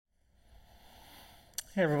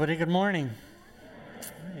Hey everybody, good morning.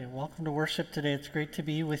 Hey, welcome to worship today. It's great to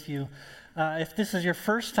be with you. If this is your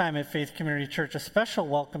first time at Faith Community Church, a special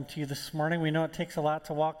welcome to you this morning. We know it takes a lot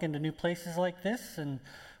to walk into new places like this, and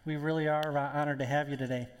we really are honored to have you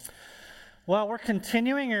today. Well, we're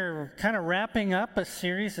continuing or kind of wrapping up a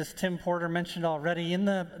series, as Tim Porter mentioned already, in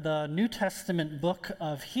the New Testament book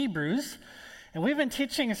of Hebrews. And we've been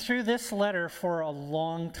teaching through this letter for a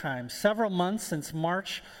long time, several months, since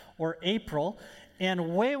March or April.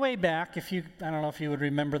 And way back, I don't know if you would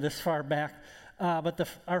remember this far back, but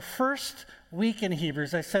our first week in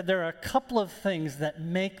Hebrews, I said there are a couple of things that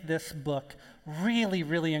make this book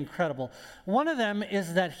really incredible. One of them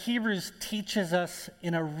is that Hebrews teaches us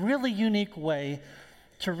in a really unique way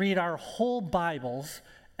to read our whole Bibles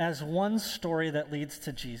as one story that leads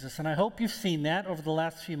to Jesus. And I hope you've seen that over the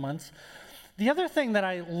last few months. The other thing that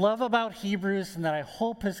I love about Hebrews and that I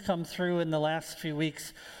hope has come through in the last few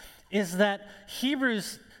weeks is that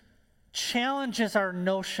Hebrews challenges our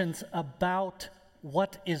notions about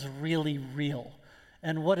what is really real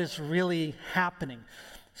and what is really happening.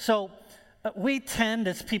 So we tend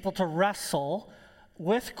as people to wrestle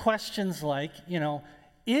with questions like,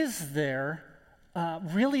 is there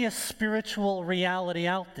really a spiritual reality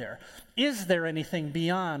out there? Is there anything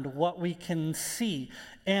beyond what we can see?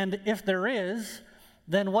 And if there is,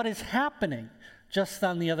 then what is happening just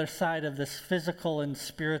on the other side of this physical and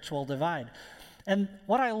spiritual divide? And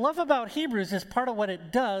what I love about Hebrews is part of what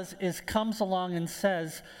it does is comes along and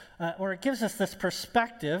says, or it gives us this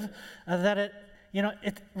perspective that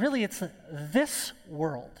it's this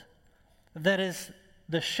world that is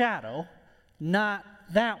the shadow, not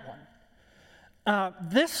that one.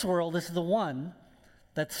 This world is the one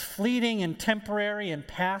that's fleeting and temporary and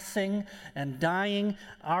passing and dying.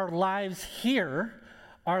 Our lives here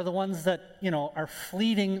are the ones that, are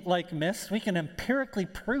fleeting like mist. We can empirically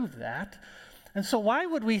prove that. And so why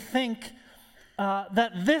would we think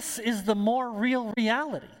that this is the more real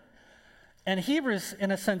reality? And Hebrews,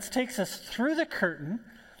 in a sense, takes us through the curtain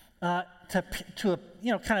to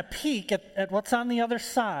kind of peek at what's on the other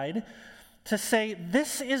side to say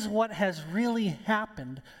this is what has really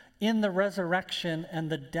happened in the resurrection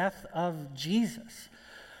and the death of Jesus.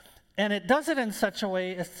 And it does it in such a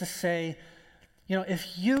way as to say,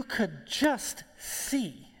 if you could just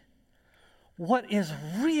see what is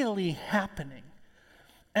really happening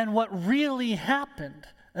and what really happened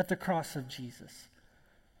at the cross of Jesus,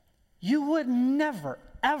 you would never,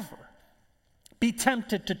 ever be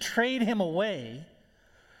tempted to trade him away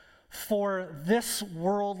for this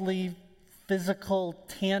worldly, physical,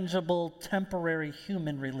 tangible, temporary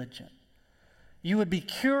human religion. You would be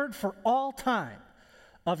cured for all time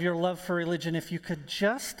of your love for religion if you could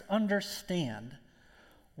just understand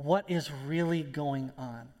what is really going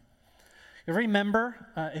on. You remember,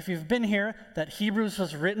 if you've been here, that Hebrews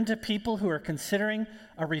was written to people who are considering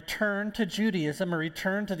a return to Judaism, a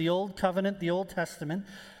return to the Old Covenant, the Old Testament.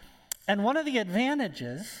 And one of the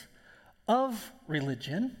advantages of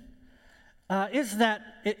religion is that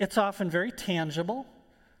it's often very tangible.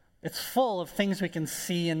 It's full of things we can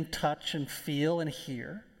see and touch and feel and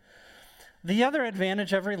hear. The other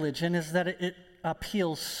advantage of religion is that it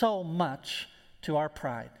appeals so much to our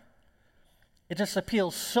pride. It just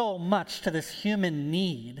appeals so much to this human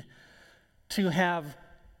need to have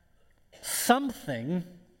something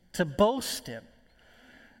to boast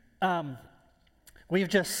in. We've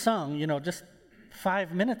just sung, just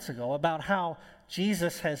 5 minutes ago about how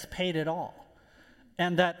Jesus has paid it all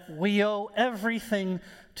and that we owe everything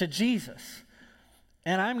to Jesus.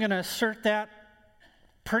 And I'm going to assert that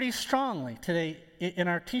pretty strongly today in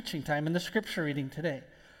our teaching time, in the scripture reading today.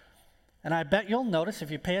 And I bet you'll notice,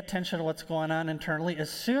 if you pay attention to what's going on internally,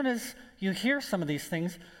 as soon as you hear some of these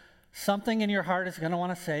things, something in your heart is going to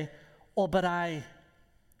want to say, oh, but I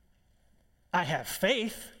have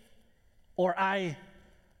faith, or I've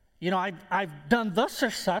done thus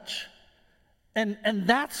or such, and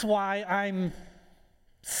that's why I'm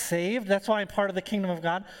saved, that's why I'm part of the kingdom of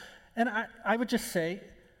God. And I would just say,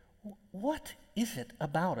 what is it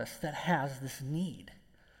about us that has this need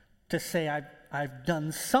to say I've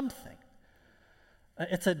done something?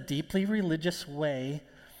 It's a deeply religious way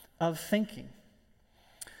of thinking.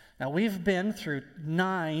 Now, we've been through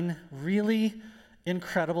 9 really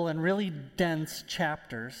incredible and really dense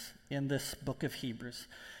chapters in this book of Hebrews.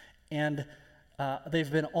 And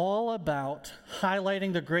they've been all about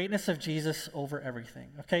highlighting the greatness of Jesus over everything.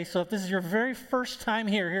 Okay, so if this is your very first time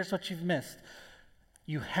here, here's what you've missed.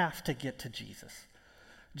 You have to get to Jesus.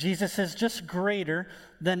 Jesus is just greater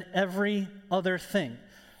than every other thing.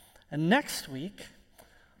 And next week,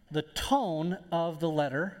 the tone of the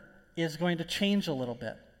letter is going to change a little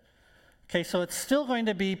bit. Okay, so it's still going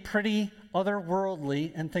to be pretty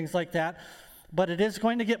otherworldly and things like that, but it is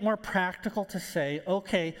going to get more practical to say,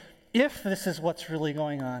 okay, if this is what's really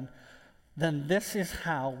going on, then this is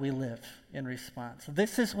how we live in response.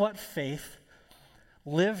 This is what faith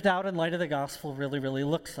lived out in light of the gospel really, really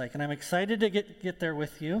looks like. And I'm excited to get there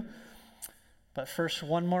with you. But first,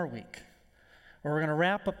 one more week, where we're going to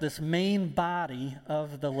wrap up this main body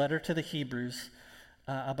of the letter to the Hebrews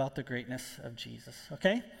about the greatness of Jesus,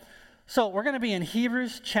 okay? So we're going to be in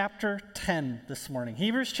Hebrews chapter 10 this morning.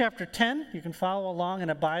 Hebrews chapter 10, you can follow along in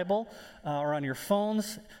a Bible or on your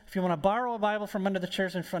phones. If you want to borrow a Bible from under the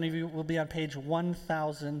chairs in front of you, we'll be on page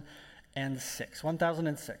 1006.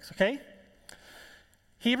 1006, okay?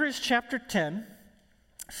 Hebrews chapter 10,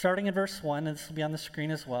 starting in verse 1, and this will be on the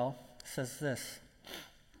screen as well, says this.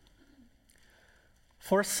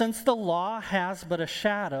 For since the law has but a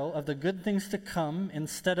shadow of the good things to come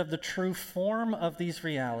instead of the true form of these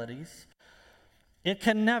realities, it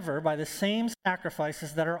can never, by the same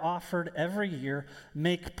sacrifices that are offered every year,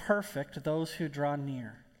 make perfect those who draw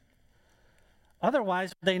near.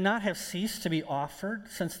 Otherwise, would they not have ceased to be offered,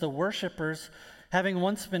 since the worshipers, having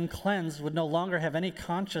once been cleansed, would no longer have any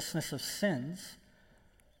consciousness of sins?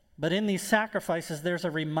 But in these sacrifices, there's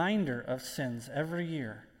a reminder of sins every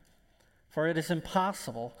year. For it is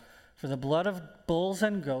impossible for the blood of bulls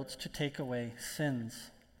and goats to take away sins.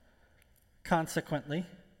 Consequently,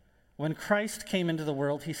 when Christ came into the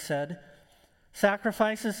world, he said,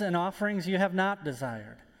 sacrifices and offerings you have not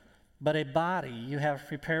desired, but a body you have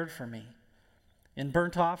prepared for me. In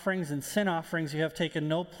burnt offerings and sin offerings you have taken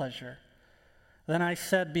no pleasure. Then I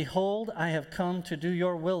said, behold, I have come to do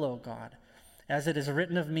your will, O God, as it is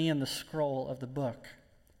written of me in the scroll of the book.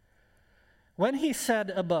 When he said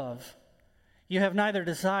above, you have neither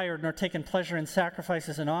desired nor taken pleasure in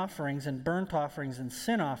sacrifices and offerings and burnt offerings and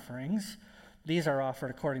sin offerings, these are offered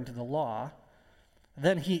according to the law,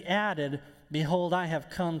 then he added, behold, I have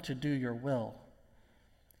come to do your will.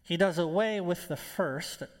 He does away with the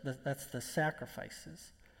first, that's the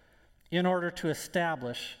sacrifices, in order to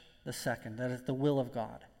establish the second, that is the will of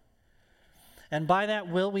God. And by that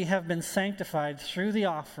will we have been sanctified through the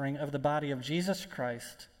offering of the body of Jesus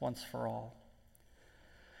Christ once for all.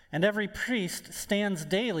 And every priest stands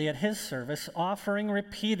daily at his service, offering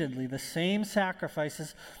repeatedly the same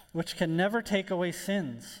sacrifices which can never take away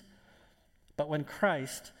sins. But when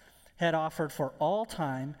Christ had offered for all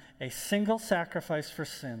time a single sacrifice for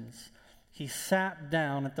sins, he sat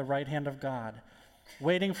down at the right hand of God,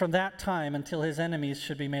 waiting from that time until his enemies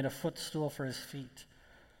should be made a footstool for his feet.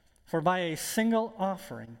 For by a single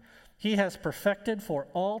offering, he has perfected for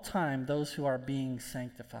all time those who are being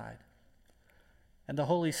sanctified. And the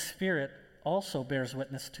Holy Spirit also bears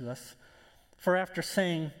witness to us. For after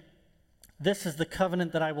saying, this is the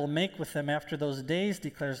covenant that I will make with them after those days,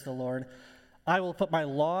 declares the Lord, I will put my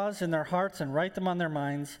laws in their hearts and write them on their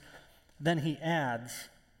minds. Then he adds,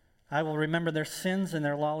 I will remember their sins and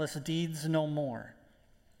their lawless deeds no more.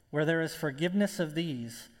 Where there is forgiveness of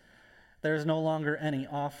these, there is no longer any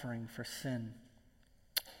offering for sin.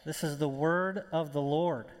 This is the word of the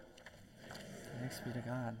Lord. Thanks be to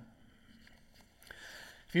God.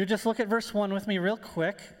 If you just look at verse 1 with me real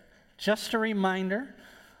quick, just a reminder,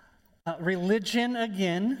 religion,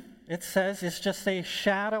 again, it says, is just a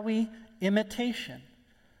shadowy imitation.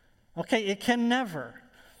 Okay, it can never,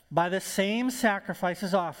 by the same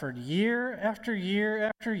sacrifices offered year after year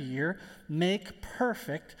after year, make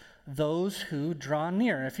perfect those who draw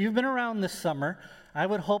near. If you've been around this summer, I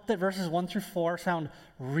would hope that verses 1 through 4 sound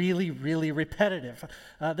really, really repetitive.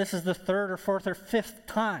 This is the third or fourth or fifth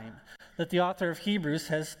time that the author of Hebrews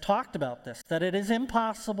has talked about this, that it is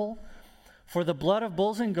impossible for the blood of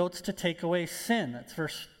bulls and goats to take away sin. That's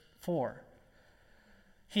verse 4.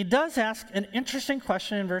 He does ask an interesting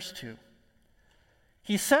question in verse 2.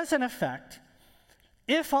 He says, in effect,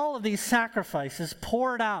 if all of these sacrifices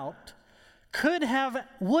poured out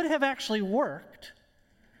would have actually worked,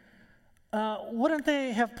 wouldn't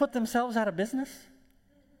they have put themselves out of business?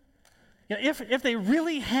 You know, if they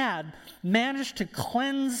really had managed to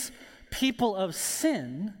cleanse people of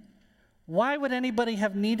sin, why would anybody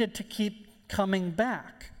have needed to keep coming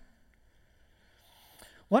back?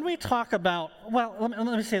 When we talk about, well, let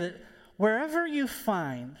me say that wherever you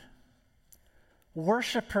find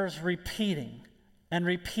worshipers repeating and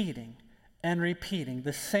repeating and repeating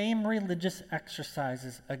the same religious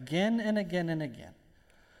exercises again and again and again,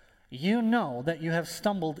 you know that you have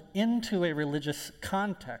stumbled into a religious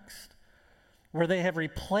context where they have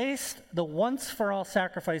replaced the once-for-all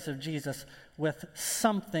sacrifice of Jesus with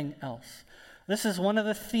something else. This is one of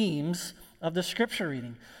the themes of the scripture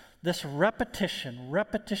reading. this repetition,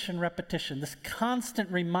 this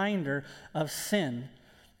constant reminder of sin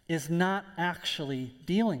is not actually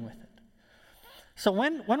dealing with it. So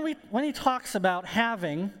when he talks about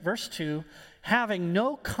having, verse 2, having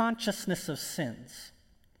no consciousness of sins,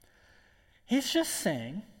 he's just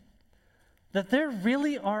saying that there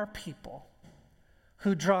really are people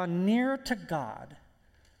who draw near to God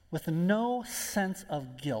with no sense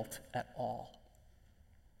of guilt at all.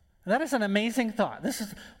 And that is an amazing thought. This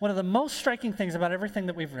is one of the most striking things about everything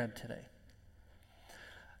that we've read today.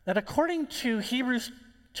 That according to Hebrews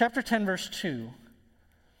chapter 10, verse 2,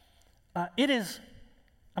 it is,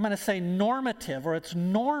 I'm going to say normative, or it's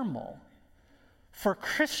normal for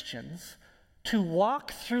Christians to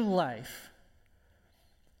walk through life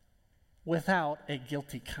without a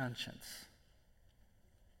guilty conscience.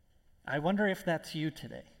 I wonder if that's you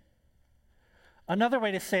today. Another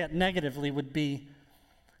way to say it negatively would be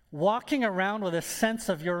walking around with a sense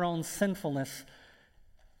of your own sinfulness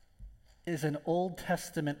is an Old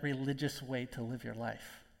Testament religious way to live your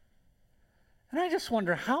life. And I just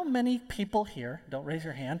wonder how many people here, don't raise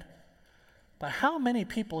your hand, but how many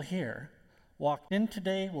people here walked in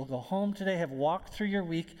today, will go home today, have walked through your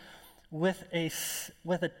week with a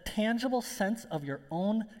tangible sense of your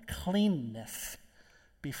own cleanness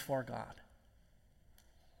before God.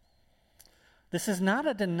 This is not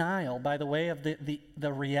a denial, by the way, of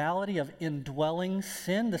the reality of indwelling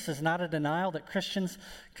sin. This is not a denial that Christians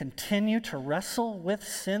continue to wrestle with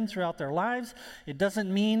sin throughout their lives. It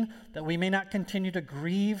doesn't mean that we may not continue to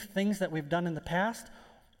grieve things that we've done in the past,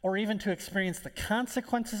 or even to experience the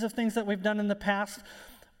consequences of things that we've done in the past.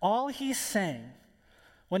 All he's saying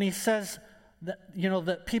when he says that,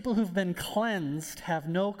 that people who've been cleansed have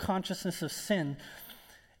no consciousness of sin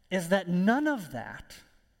is that none of that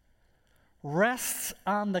rests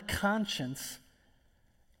on the conscience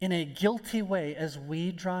in a guilty way as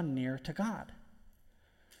we draw near to God.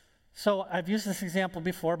 So I've used this example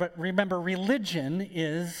before, but remember, religion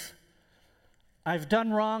is, I've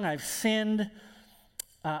done wrong, I've sinned,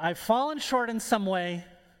 I've fallen short in some way,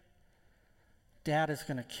 Dad is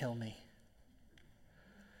going to kill me.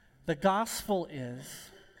 The gospel is,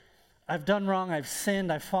 I've done wrong, I've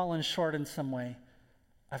sinned, I've fallen short in some way,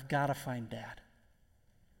 I've got to find Dad.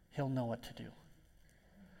 He'll know what to do.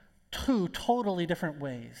 Two totally different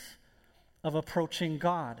ways of approaching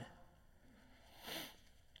God.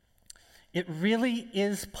 It really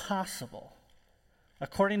is possible,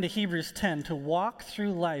 according to Hebrews 10, to walk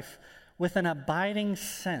through life with an abiding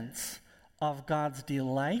sense of God's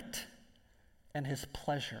delight and his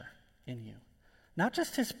pleasure in you. Not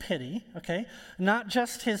just his pity, okay? Not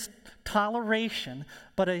just his toleration,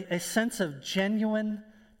 but a sense of genuine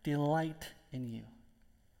delight in you.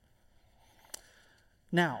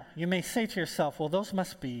 Now, you may say to yourself, well, those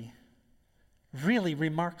must be really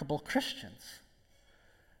remarkable Christians.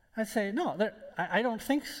 I'd say, no, I don't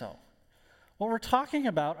think so. What we're talking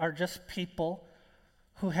about are just people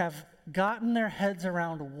who have gotten their heads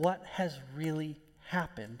around what has really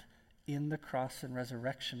happened in the cross and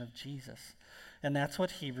resurrection of Jesus. And that's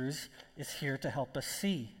what Hebrews is here to help us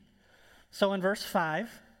see. So in verse 5,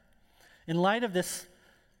 in light of this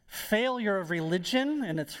failure of religion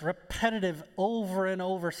and its repetitive over and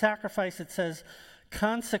over sacrifice, it says,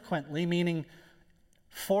 consequently, meaning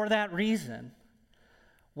for that reason,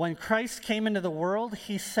 when Christ came into the world,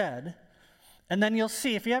 he said, and then you'll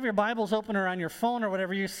see, if you have your Bibles open or on your phone or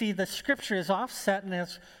whatever, you see the scripture is offset and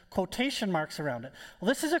has quotation marks around it. Well,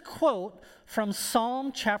 this is a quote from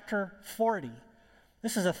Psalm chapter 40.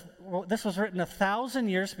 This was written 1,000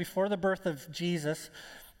 years before the birth of Jesus,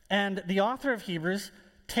 and the author of Hebrews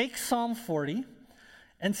takes Psalm 40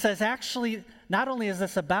 and says, actually, not only is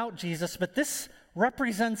this about Jesus, but this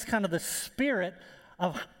represents kind of the spirit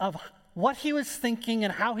of what he was thinking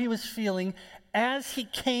and how he was feeling as he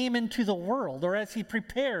came into the world, or as he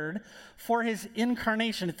prepared for his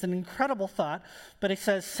incarnation. It's an incredible thought, but it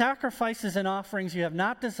says, sacrifices and offerings you have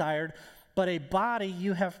not desired, but a body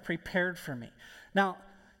you have prepared for me. Now,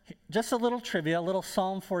 just a little trivia, a little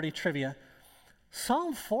Psalm 40 trivia.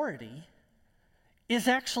 Psalm 40 is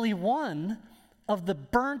actually one of the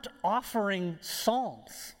burnt offering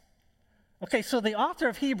psalms. Okay, so the author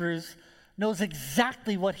of Hebrews knows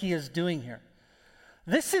exactly what he is doing here.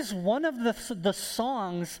 This is one of the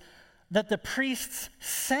songs that the priests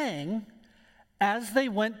sang as they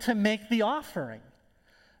went to make the offering.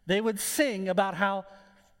 They would sing about how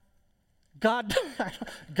God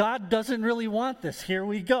doesn't really want this. Here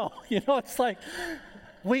we go. It's like,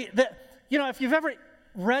 if you've ever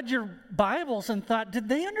read your Bibles and thought, did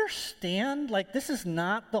they understand? Like, this is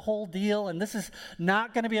not the whole deal, and this is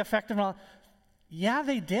not going to be effective. And all. Yeah,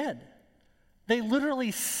 they did. They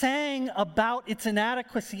literally sang about its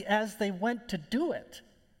inadequacy as they went to do it.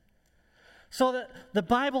 So the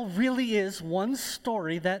Bible really is one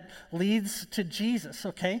story that leads to Jesus,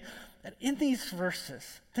 okay? And in these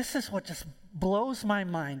verses, this is what just blows my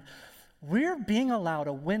mind. We're being allowed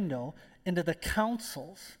a window into the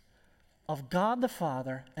counsels of God the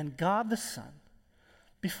Father and God the Son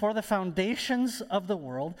before the foundations of the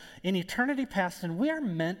world in eternity past, and we are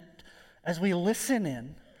meant, as we listen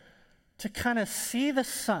in, to kind of see the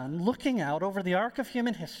Son looking out over the arc of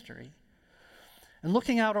human history and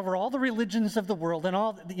looking out over all the religions of the world and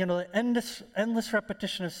all, the endless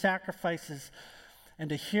repetition of sacrifices, and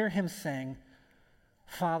to hear him saying,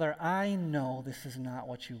 Father, I know this is not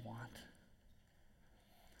what you want.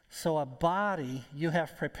 So a body you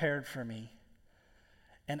have prepared for me,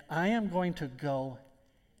 and I am going to go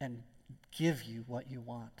and give you what you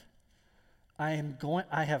want. I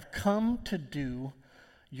have come to do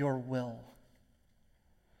your will.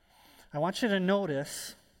 I want you to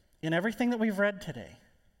notice in everything that we've read today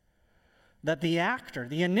that the actor,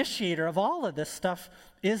 the initiator of all of this stuff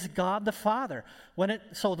is God the Father.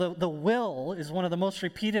 So the will is one of the most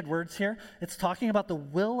repeated words here. It's talking about the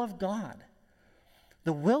will of God.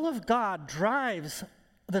 The will of God drives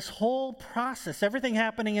this whole process, everything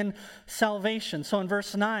happening in salvation. So in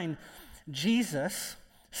verse 9, Jesus,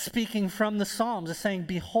 speaking from the Psalms, is saying,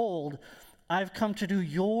 behold, I've come to do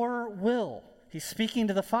your will. He's speaking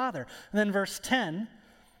to the Father. And then verse 10,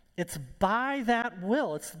 it's by that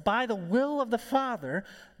will, it's by the will of the Father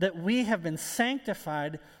that we have been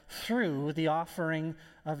sanctified through the offering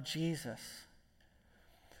of Jesus.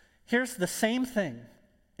 Here's the same thing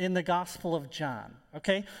in the Gospel of John,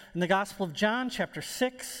 okay? In the Gospel of John, chapter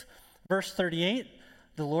 6, verse 38,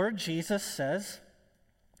 the Lord Jesus says,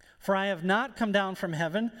 for I have come down from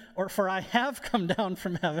heaven,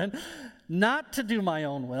 not to do my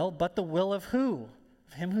own will, but the will of who?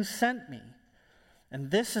 Of him who sent me. And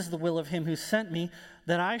this is the will of him who sent me,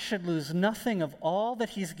 that I should lose nothing of all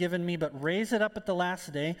that he's given me, but raise it up at the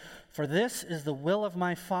last day. For this is the will of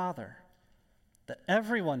my Father, that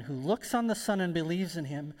everyone who looks on the Son and believes in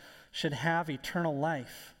him should have eternal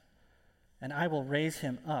life, and I will raise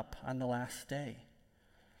him up on the last day.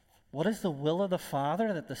 What is the will of the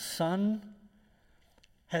Father that the Son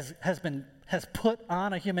has put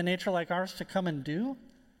on a human nature like ours to come and do?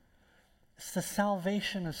 It's the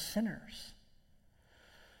salvation of sinners.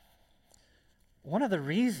 One of the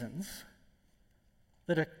reasons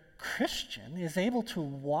that a Christian is able to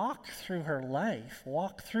walk through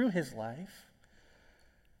his life,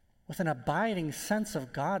 with an abiding sense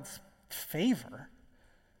of God's favor,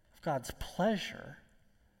 of God's pleasure,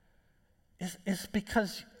 is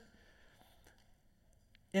because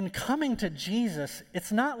in coming to Jesus,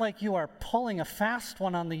 it's not like you are pulling a fast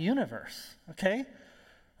one on the universe, okay?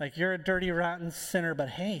 Like you're a dirty, rotten sinner, but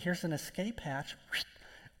hey, here's an escape hatch.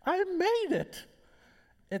 I made it.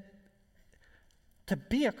 To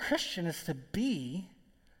be a Christian is to be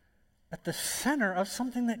at the center of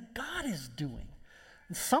something that God is doing.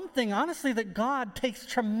 And something, honestly, that God takes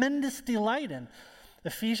tremendous delight in.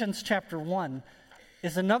 Ephesians chapter 1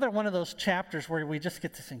 is another one of those chapters where we just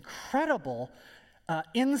get this incredible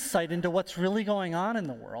insight into what's really going on in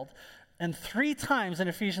the world. And 3 times in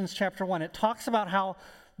Ephesians chapter 1, it talks about how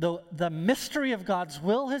the mystery of God's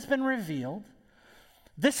will has been revealed.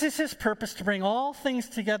 This is his purpose, to bring all things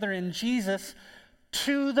together in Jesus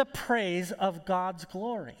to the praise of God's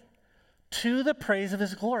glory. To the praise of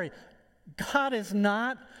his glory. God is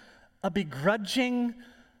not a begrudging,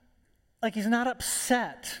 like he's not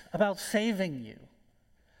upset about saving you.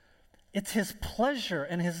 It's his pleasure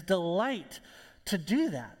and his delight to do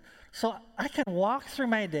that. So I can walk through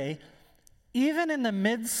my day, even in the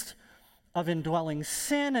midst of indwelling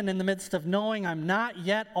sin and in the midst of knowing I'm not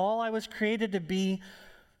yet all I was created to be.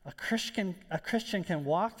 A Christian can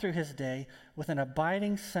walk through his day with an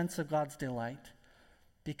abiding sense of God's delight,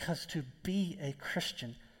 because to be a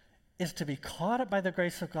Christian is to be caught up by the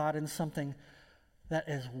grace of God in something that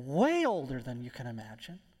is way older than you can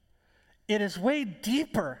imagine. It is way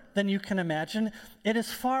deeper than you can imagine. It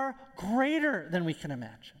is far greater than we can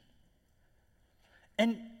imagine.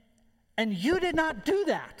 And you did not do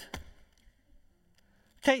that.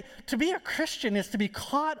 Okay, to be a Christian is to be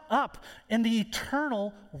caught up in the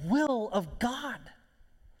eternal will of God.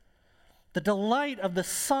 The delight of the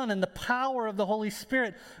Son and the power of the Holy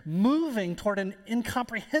Spirit moving toward an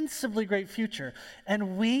incomprehensibly great future.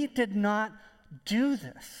 And we did not do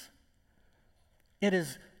this. It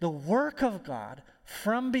is the work of God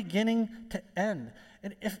from beginning to end.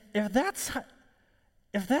 And if that's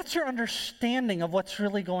your understanding of what's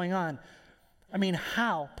really going on, I mean,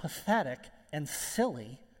 how pathetic and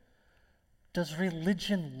silly does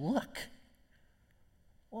religion look?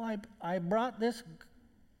 Well, I brought this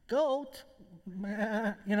goat,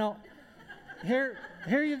 here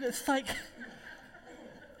you go. It's like,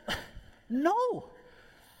 no.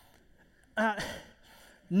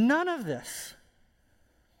 None of this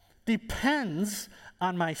depends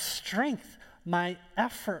on my strength, my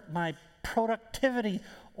effort, my productivity,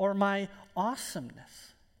 or my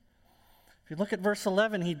awesomeness. If you look at verse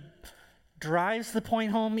 11, he drives the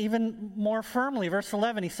point home even more firmly. Verse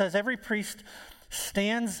 11, he says, every priest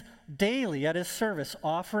stands daily at his service,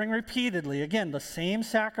 offering repeatedly, again, the same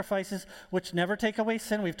sacrifices which never take away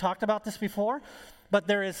sin. We've talked about this before, but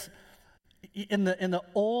there is, in the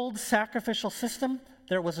old sacrificial system,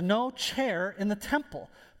 there was no chair in the temple.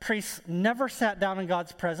 Priests never sat down in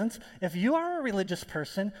God's presence. If you are a religious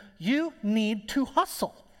person, you need to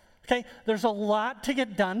hustle. Okay, there's a lot to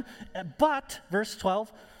get done, but, verse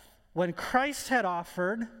 12, when Christ had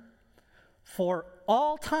offered for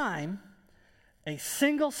all time a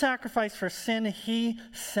single sacrifice for sin, he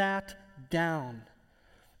sat down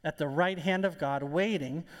at the right hand of God,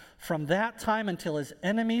 waiting from that time until his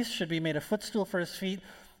enemies should be made a footstool for his feet.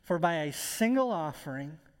 For by a single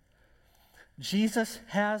offering, Jesus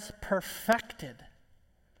has perfected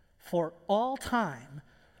for all time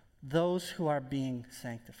those who are being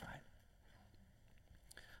sanctified.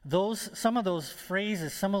 Some of those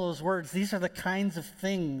phrases, some of those words, these are the kinds of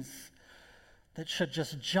things that should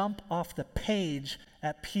just jump off the page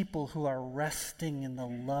at people who are resting in the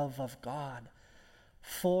love of God.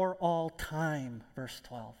 For all time, verse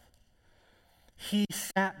 12. He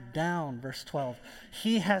sat down, verse 12.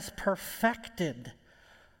 He has perfected,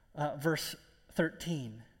 verse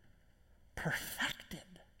 13. Perfected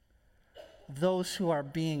those who are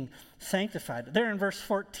being sanctified. There in verse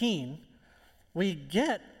 14, we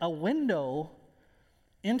get a window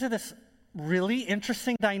into this really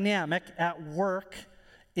interesting dynamic at work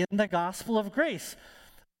in the gospel of grace.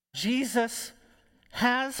 Jesus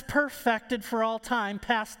has perfected for all time,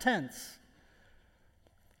 past tense,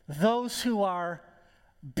 those who are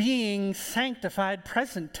being sanctified,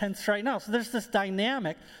 present tense right now. So there's this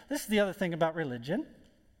dynamic. This is the other thing about religion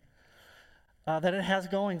that it has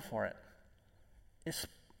going for it. It's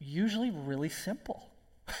usually really simple.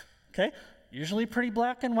 Okay? Usually pretty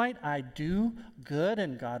black and white. I do good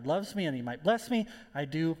and God loves me and he might bless me. I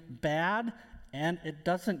do bad and it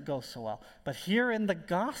doesn't go so well. But here in the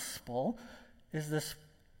gospel is this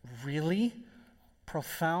really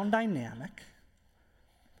profound dynamic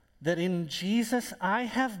that in Jesus I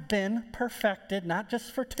have been perfected, not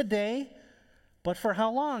just for today, but for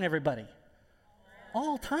how long, everybody?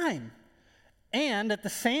 All time. And at the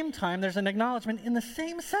same time, there's an acknowledgement in the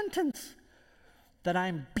same sentence that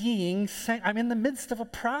I'm in the midst of a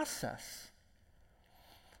process.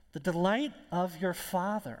 The delight of your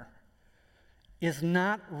Father is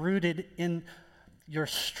not rooted in your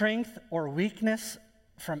strength or weakness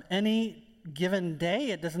from any given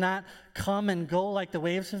day. It does not come and go like the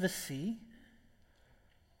waves of the sea.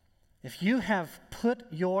 If you have put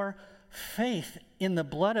your faith in the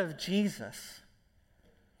blood of Jesus,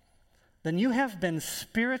 then you have been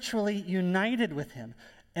spiritually united with him,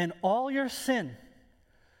 and all your sin,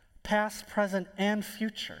 past, present, and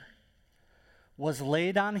future, was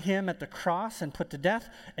laid on him at the cross and put to death,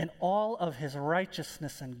 and all of his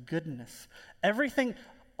righteousness and goodness, everything,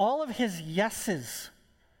 all of his yeses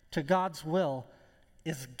to God's will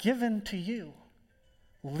is given to you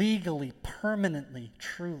legally, permanently,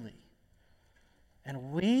 truly.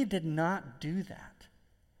 And we did not do that.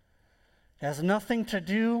 It has nothing to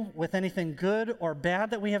do with anything good or bad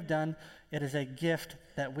that we have done. It is a gift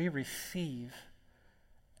that we receive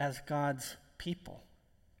as God's people.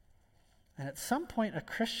 And at some point, a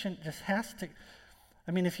Christian just has to,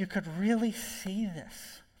 if you could really see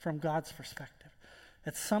this from God's perspective,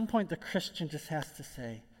 at some point the Christian just has to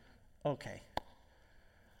say, okay,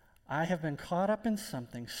 I have been caught up in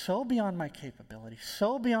something so beyond my capability,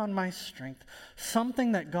 so beyond my strength,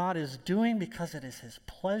 something that God is doing because it is his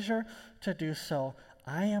pleasure to do so.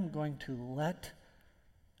 I am going to let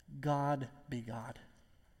God be God.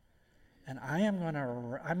 And I'm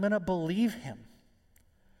going to believe him.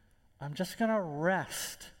 I'm just going to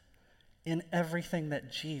rest in everything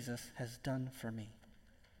that Jesus has done for me.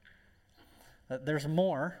 There's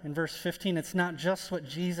more. In verse 15, it's not just what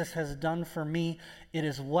Jesus has done for me, it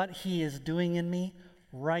is what he is doing in me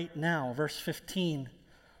right now. Verse 15,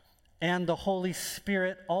 and the Holy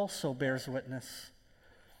Spirit also bears witness.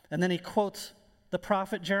 And then he quotes the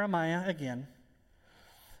prophet Jeremiah again.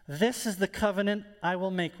 This is the covenant I will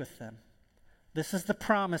make with them. This is the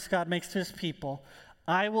promise God makes to his people.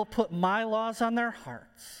 I will put my laws on their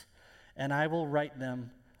hearts, and I will write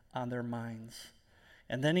them on their minds.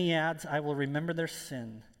 And then he adds, I will remember their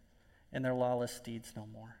sin and their lawless deeds no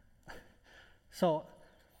more. So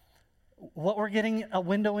what we're getting a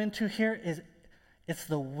window into here is it's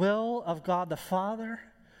the will of God the Father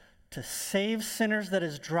to save sinners that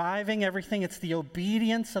is driving everything. It's the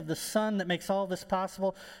obedience of the Son that makes all this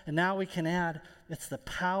possible. And now we can add, it's the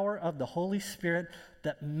power of the Holy Spirit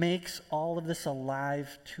that makes all of this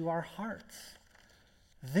alive to our hearts.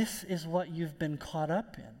 This is what you've been caught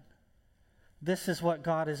up in. This is what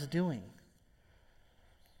God is doing.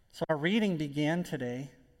 So our reading began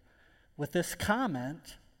today with this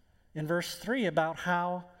comment in verse 3 about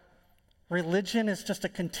how religion is just a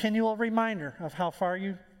continual reminder of how far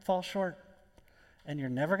you fall short. And you're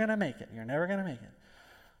never going to make it. You're never going to make it.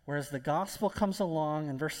 Whereas the gospel comes along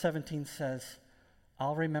and verse 17 says,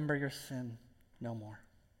 I'll remember your sin no more.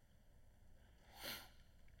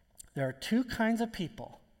 There are two kinds of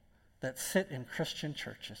people that sit in Christian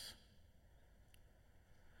churches.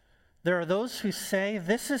 There are those who say,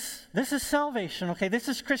 this is salvation, okay? This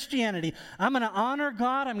is Christianity. I'm going to honor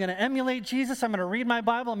God. I'm going to emulate Jesus. I'm going to read my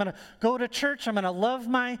Bible. I'm going to go to church. I'm going to love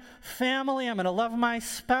my family. I'm going to love my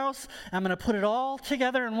spouse. I'm going to put it all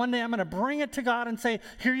together, and one day I'm going to bring it to God and say,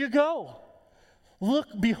 here you go. Look,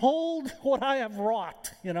 behold what I have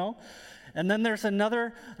wrought, you know? And then there's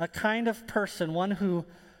a kind of person, one who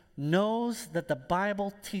knows that the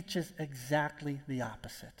Bible teaches exactly the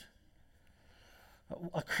opposite.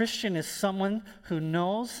 A Christian is someone who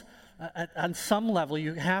knows, on some level,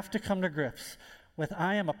 you have to come to grips with,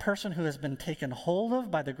 I am a person who has been taken hold of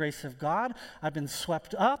by the grace of God. I've been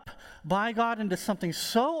swept up by God into something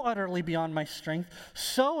so utterly beyond my strength,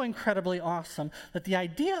 so incredibly awesome, that the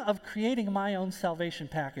idea of creating my own salvation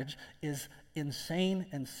package is insane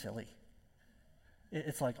and silly.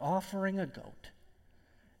 It's like offering a goat.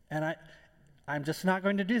 And I'm just not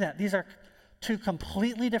going to do that. These are two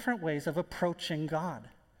completely different ways of approaching God.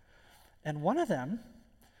 And one of them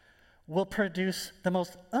will produce the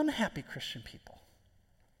most unhappy Christian people.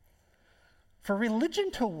 For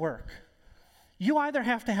religion to work, you either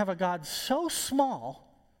have to have a God so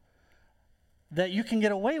small that you can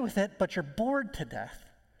get away with it, but you're bored to death,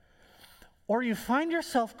 or you find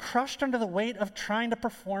yourself crushed under the weight of trying to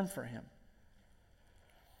perform for him.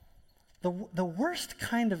 The worst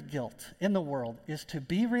kind of guilt in the world is to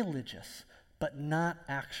be religious but not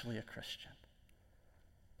actually a Christian.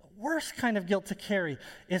 The worst kind of guilt to carry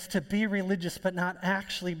is to be religious but not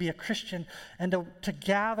actually be a Christian, and to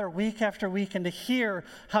gather week after week and to hear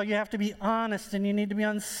how you have to be honest and you need to be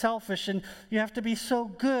unselfish and you have to be so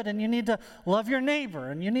good and you need to love your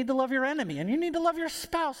neighbor and you need to love your enemy and you need to love your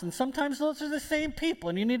spouse, and sometimes those are the same people,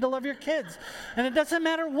 and you need to love your kids. And it doesn't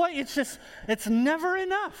matter what, it's never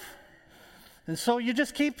enough. And so you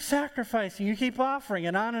just keep sacrificing, you keep offering,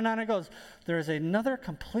 and on it goes. There is another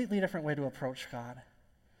completely different way to approach God.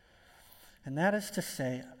 And that is to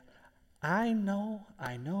say, I know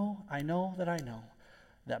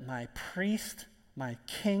that my priest, my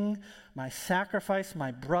king, my sacrifice,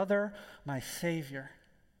 my brother, my Savior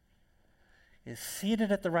is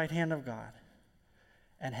seated at the right hand of God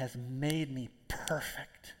and has made me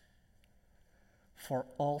perfect for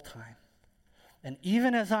all time. And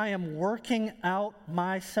even as I am working out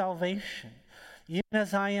my salvation, even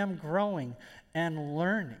as I am growing and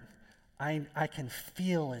learning, I can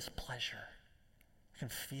feel his pleasure. I can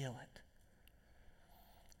feel it.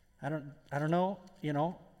 I don't know,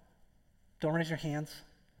 don't raise your hands.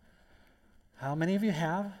 How many of you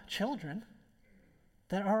have children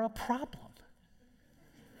that are a problem?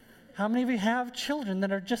 How many of you have children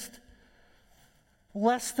that are just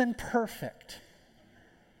less than perfect?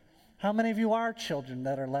 How many of you are children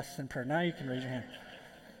that are less than perfect? Now you can raise your hand.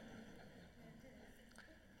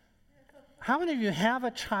 How many of you have a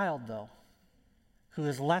child, though, who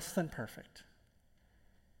is less than perfect,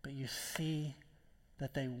 but you see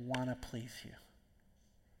that they want to please you?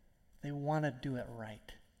 They want to do it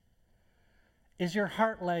right. Is your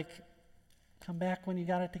heart like, come back when you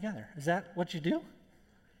got it together? Is that what you do?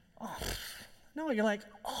 Oh, no, you're like,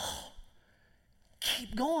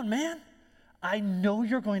 keep going, man. I know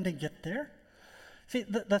you're going to get there. See,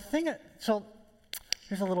 the thing, so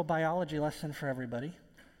here's a little biology lesson for everybody.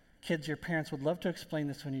 Kids, your parents would love to explain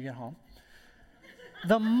this when you get home.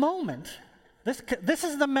 The moment, this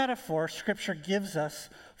is the metaphor Scripture gives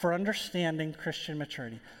us for understanding Christian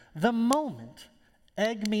maturity. The moment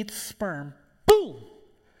egg meets sperm, boom,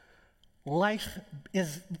 life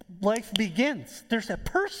begins. There's a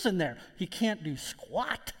person there. He can't do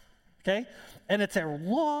squat, okay? And it's a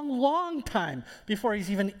long, long time before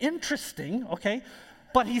he's even interesting, okay?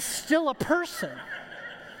 But he's still a person.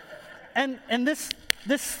 And this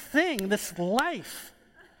life,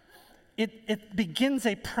 it begins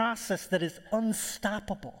a process that is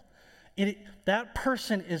unstoppable. That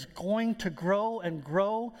person is going to grow and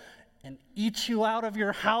grow and eat you out of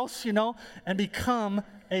your house, and become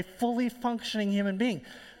a fully functioning human being.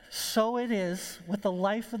 So it is with the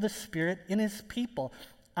life of the Spirit in his people.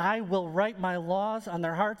 I will write my laws on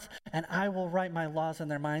their hearts, and I will write my laws on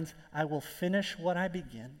their minds. I will finish what I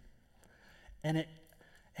begin. And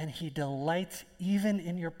he delights even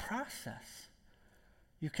in your process.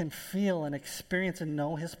 You can feel and experience and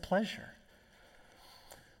know his pleasure.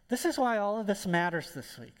 This is why all of this matters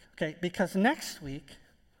this week, okay? Because next week,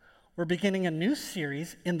 we're beginning a new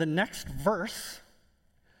series in the next verse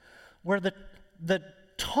where the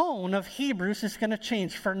tone of Hebrews is going to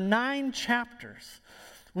change. For 9 chapters,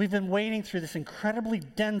 we've been wading through this incredibly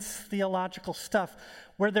dense theological stuff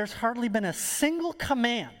where there's hardly been a single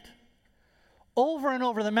command. Over and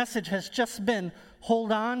over, the message has just been,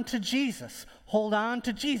 hold on to Jesus. Hold on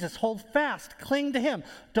to Jesus. Hold fast. Cling to him.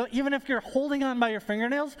 Even if you're holding on by your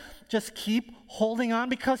fingernails, just keep holding on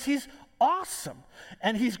because he's awesome.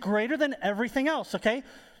 And he's greater than everything else, okay?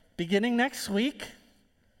 Beginning next week,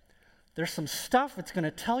 there's some stuff it's going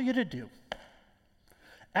to tell you to do.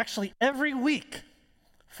 Actually, every week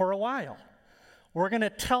for a while, we're going to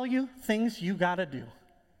tell you things you got to do.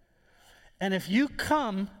 And if you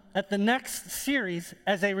come at the next series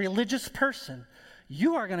as a religious person,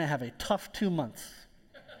 you are going to have a tough 2 months,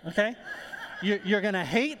 okay? You're going to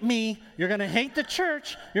hate me, you're going to hate the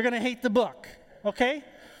church, you're going to hate the book, okay?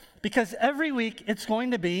 Because every week it's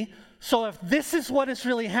going to be, so if this is what is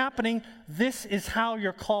really happening, this is how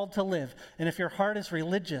you're called to live. And if your heart is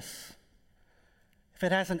religious, if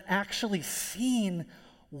it hasn't actually seen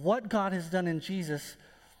what God has done in Jesus,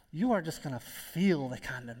 you are just going to feel the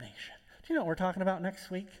condemnation. Do you know what we're talking about next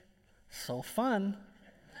week? So fun.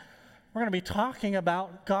 We're going to be talking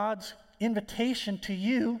about God's invitation to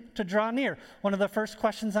you to draw near. One of the first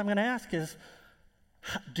questions I'm going to ask is,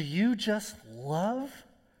 do you just love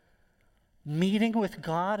meeting with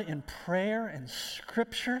God in prayer and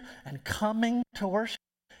scripture and coming to worship?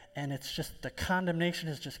 And it's just, the condemnation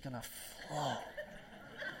is just going to flow.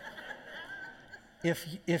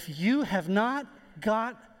 If you have not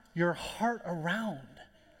got your heart around,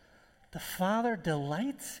 the Father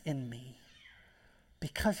delights in me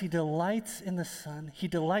because he delights in the Son. He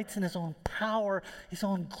delights in his own power, his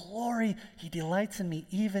own glory. He delights in me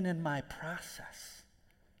even in my process.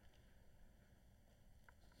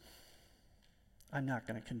 I'm not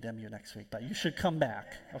going to condemn you next week, but you should come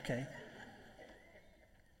back, okay?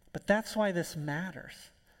 But that's why this matters.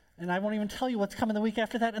 And I won't even tell you what's coming the week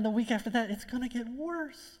after that, and the week after that, it's going to get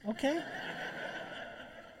worse, okay?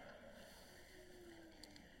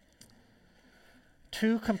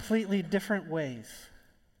 Two completely different ways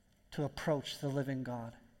to approach the living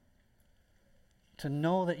God. To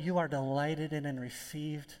know that you are delighted in and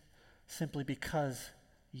received simply because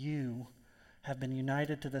you have been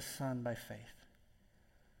united to the Son by faith.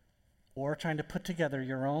 Or trying to put together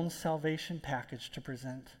your own salvation package to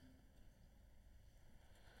present.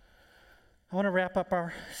 I want to wrap up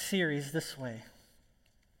our series this way.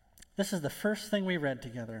 This is the first thing we read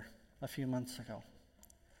together a few months ago.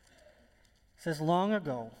 It says, long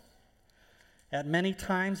ago, at many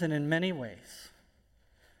times and in many ways,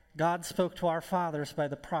 God spoke to our fathers by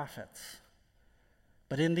the prophets.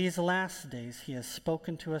 But in these last days, he has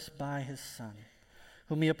spoken to us by his Son,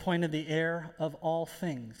 whom he appointed the heir of all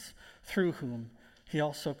things, through whom he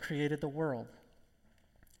also created the world.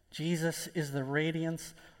 Jesus is the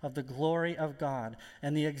radiance of the glory of God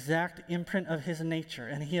and the exact imprint of his nature,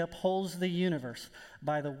 and he upholds the universe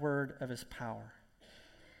by the word of his power.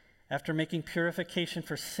 After making purification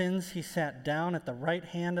for sins, he sat down at the right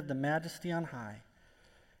hand of the Majesty on high,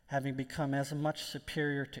 having become as much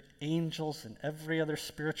superior to angels and every other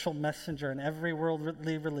spiritual messenger and every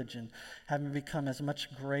worldly religion, having become as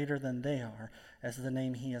much greater than they are, as the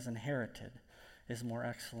name he has inherited is more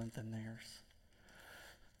excellent than theirs.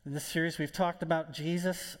 In this series, we've talked about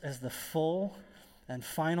Jesus as the full and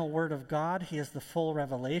final Word of God. He is the full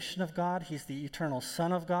revelation of God. He's the eternal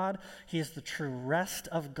Son of God. He is the true rest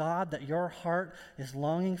of God that your heart is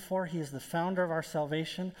longing for. He is the founder of our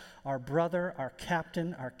salvation, our brother, our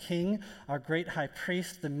captain, our king, our great high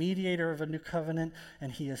priest, the mediator of a new covenant,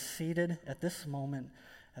 and he is seated at this moment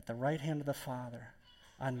at the right hand of the Father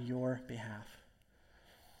on your behalf.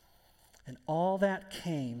 And all that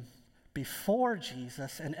came before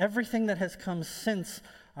Jesus, and everything that has come since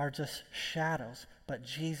are just shadows, but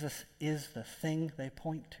Jesus is the thing they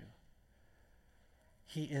point to.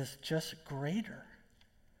 He is just greater.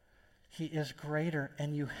 He is greater,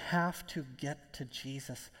 and you have to get to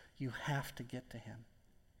Jesus. You have to get to him.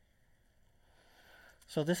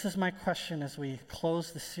 So this is my question as we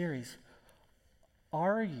close the series.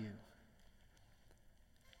 Are you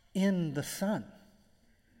in the Son?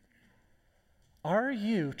 Are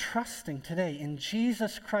you trusting today in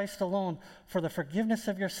Jesus Christ alone for the forgiveness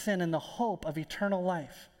of your sin and the hope of eternal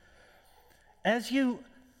life? As you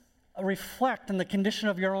reflect on the condition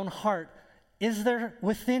of your own heart, is there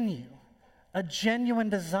within you a genuine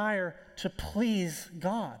desire to please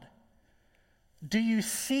God? Do you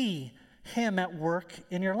see Him at work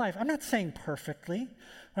in your life? I'm not saying perfectly,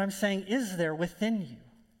 but I'm saying, is there within you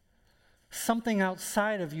something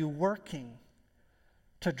outside of you working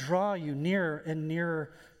to draw you nearer and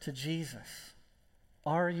nearer to Jesus?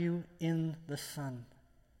 Are you in the Son?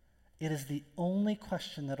 It is the only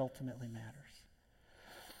question that ultimately matters.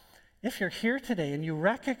 If you're here today and you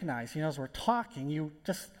recognize, as we're talking, you've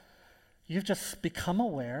just become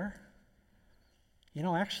aware,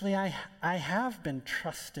 actually I have been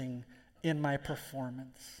trusting in my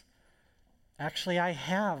performance. Actually, I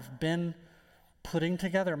have been putting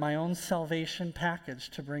together my own salvation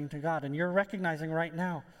package to bring to God. And you're recognizing right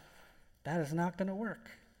now, that is not going to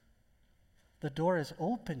work. The door is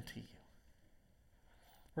open to you.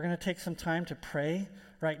 We're going to take some time to pray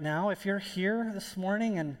right now. If you're here this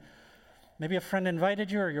morning and maybe a friend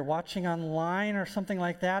invited you, or you're watching online or something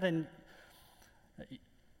like that, and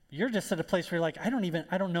you're just at a place where you're like, I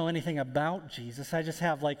don't know anything about Jesus. I just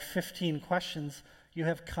have like 15 questions. You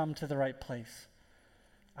have come to the right place.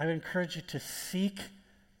 I would encourage you to seek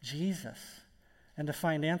Jesus and to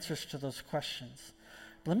find answers to those questions.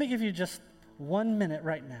 But let me give you just 1 minute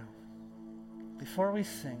right now, before we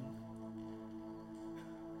sing,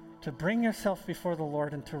 to bring yourself before the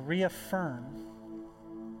Lord and to reaffirm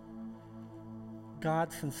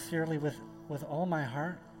God sincerely with all my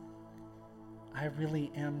heart. I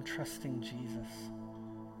really am trusting Jesus.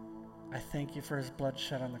 I thank you for his blood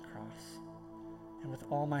shed on the cross. And with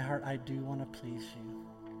all my heart, I do want to please you.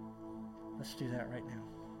 Let's do that right now.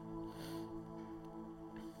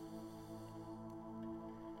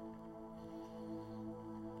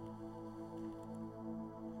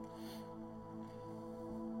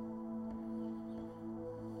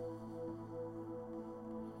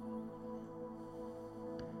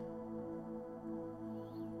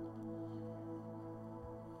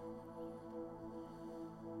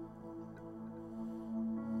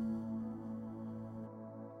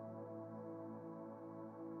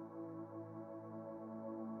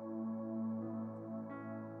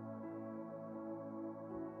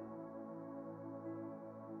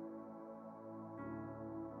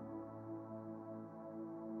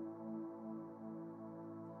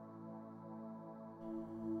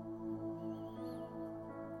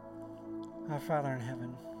 Our Father in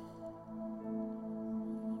heaven,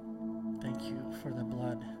 thank you for the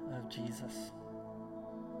blood of Jesus.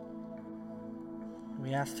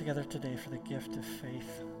 We ask together today for the gift of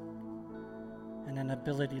faith and an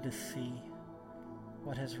ability to see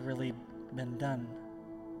what has really been done.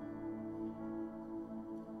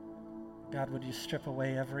 God, would you strip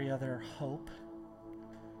away every other hope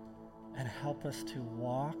and help us to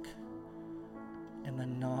walk in the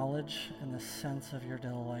knowledge and the sense of your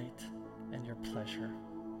delight and your pleasure.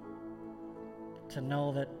 To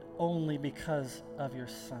know that only because of your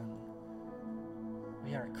Son,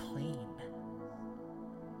 we are clean.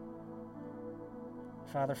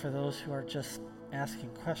 Father, for those who are just asking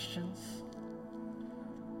questions,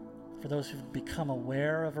 for those who've become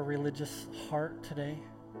aware of a religious heart today,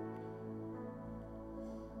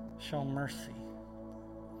 show mercy.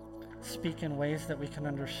 Speak in ways that we can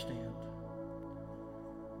understand.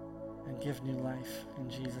 And give new life in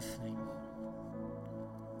Jesus' name.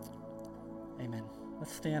 Amen.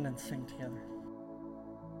 Let's stand and sing together.